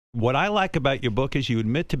What I like about your book is you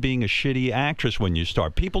admit to being a shitty actress when you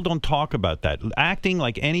start. People don't talk about that. Acting,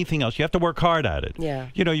 like anything else, you have to work hard at it. Yeah.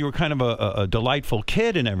 You know, you were kind of a delightful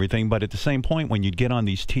kid and everything, but at the same point, when you'd get on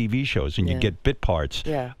these TV shows and you'd get bit parts,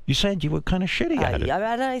 you said you were kind of shitty at it.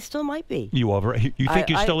 I still might be. You think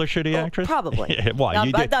you're still a shitty actress? Probably. Why?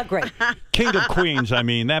 Not great. King of Queens, I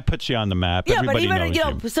mean, that puts you on the map. Yeah, Everybody but even,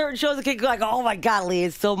 knows you. certain shows that can go like, oh my God, Lee,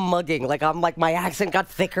 it's so mugging. Like, my accent got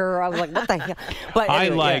thicker. I was like, what the hell? But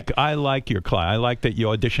anyway, I like your I like that you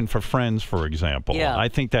auditioned for Friends, for example. Yeah. I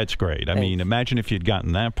think that's great. I mean, imagine if you'd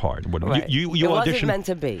gotten that part. Right. You it auditioned, wasn't meant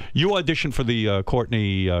to be. You auditioned for the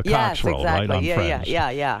Courtney Cox yes, role, exactly. right, on yeah, Friends.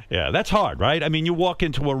 Yeah, that's hard, right? I mean, you walk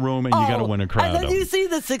into a room and you got to win a crowd. And then you see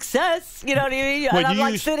the success, you know what I mean? When and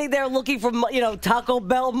I'm sitting there looking for, Taco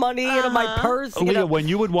Bell money in my purse. Leah, when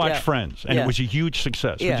you would watch Friends and it was a huge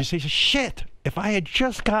success, would you say, shit, if I had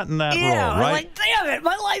just gotten that role, right? I'm like, damn it,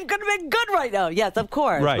 my life could have been good right now. Yes, of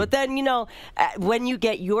course. Right. But then, when you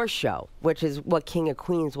get your show, which is what King of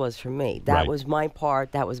Queens was for me, that was my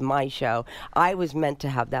part, that was my show. I was meant to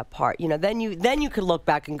have that part. Then you could look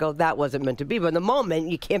back and go, that wasn't meant to be. But in the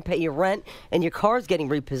moment, you can't pay your rent and your car's getting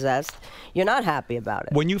repossessed. You're not happy about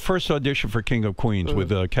it. When you first auditioned for King of Queens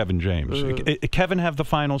with Kevin James, Kevin have the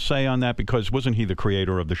final say on that, because wasn't he the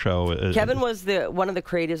creator of the show? Kevin was one of the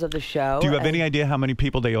creators of the show. Do you have any idea how many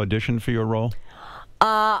people they auditioned for your role?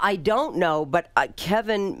 I don't know, but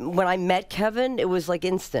Kevin, when I met Kevin, it was like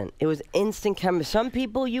instant. It was instant chemistry. Some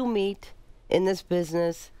people you meet in this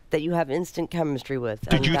business that you have instant chemistry with.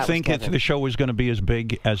 Did you think the show was going to be as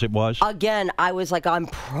big as it was? Again, I was like,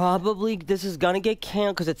 this is going to get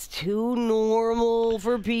canceled because it's too normal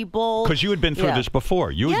for people. Because you had been through this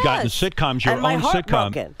before. You had gotten sitcoms, your own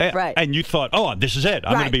sitcom. Right. And you thought, oh, this is it.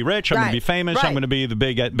 I'm going to be rich. I'm going to be famous. I'm going to be the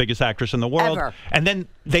biggest actress in the world. Ever. And then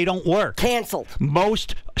they don't work. Canceled.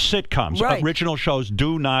 Most sitcoms, original shows,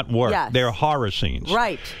 do not work. Yes. They're horror scenes.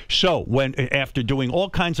 Right. So after doing all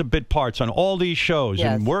kinds of bit parts on all these shows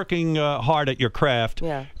and working hard at your craft,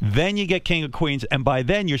 then you get King of Queens, and by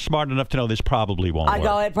then you're smart enough to know this probably won't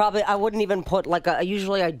work. I wouldn't even put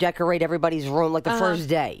usually I decorate everybody's room like the first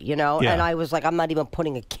day, and I was like, I'm not even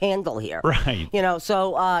putting a candle here. Right.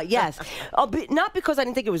 So yes. Not because I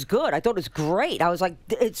didn't think it was good. I thought it was great. I was like,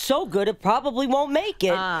 it's so good it probably won't make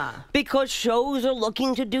it because shows are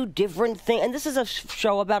looking to do different things, and this is a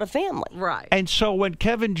show about a family. Right. And so when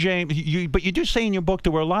Kevin James, but you do say in your book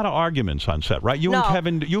there were a lot of arguments on set, right? You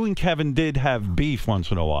and Kevin did have beef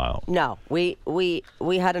once in a while. No, we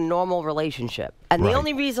had a normal relationship. And the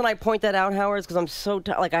only reason I point that out, Howard, is because I'm so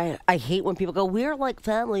I hate when people go, we're like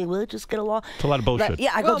family, we'll just get along. It's a lot of bullshit.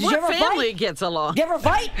 I go, what family gets along? Did you ever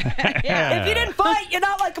fight? If you didn't fight, you're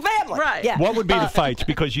not like a family. Right. Yeah. What would be the fights?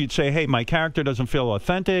 Because you'd say, hey, my character doesn't feel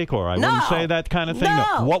authentic, or I wouldn't say that kind of thing.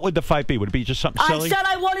 No. What would the fight be? Would it be just something silly? I said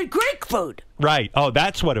I wanted Greek food. Right. Oh,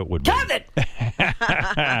 that's what it would be. Kevin!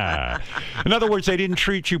 In other words, they didn't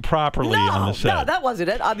treat you properly on the set. No, that wasn't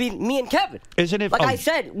it. I mean, me and Kevin. Isn't it? Like I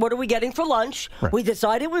said, what are we getting for lunch? Right. We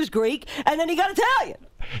decided it was Greek, and then he got Italian.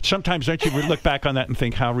 Sometimes don't you look back on that and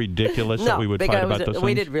think how ridiculous that we would fight about those things?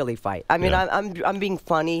 We did really fight. I mean, I'm being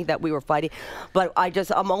funny that we were fighting, but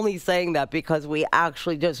I'm only saying that because we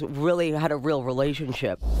actually just really had a real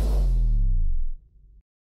relationship.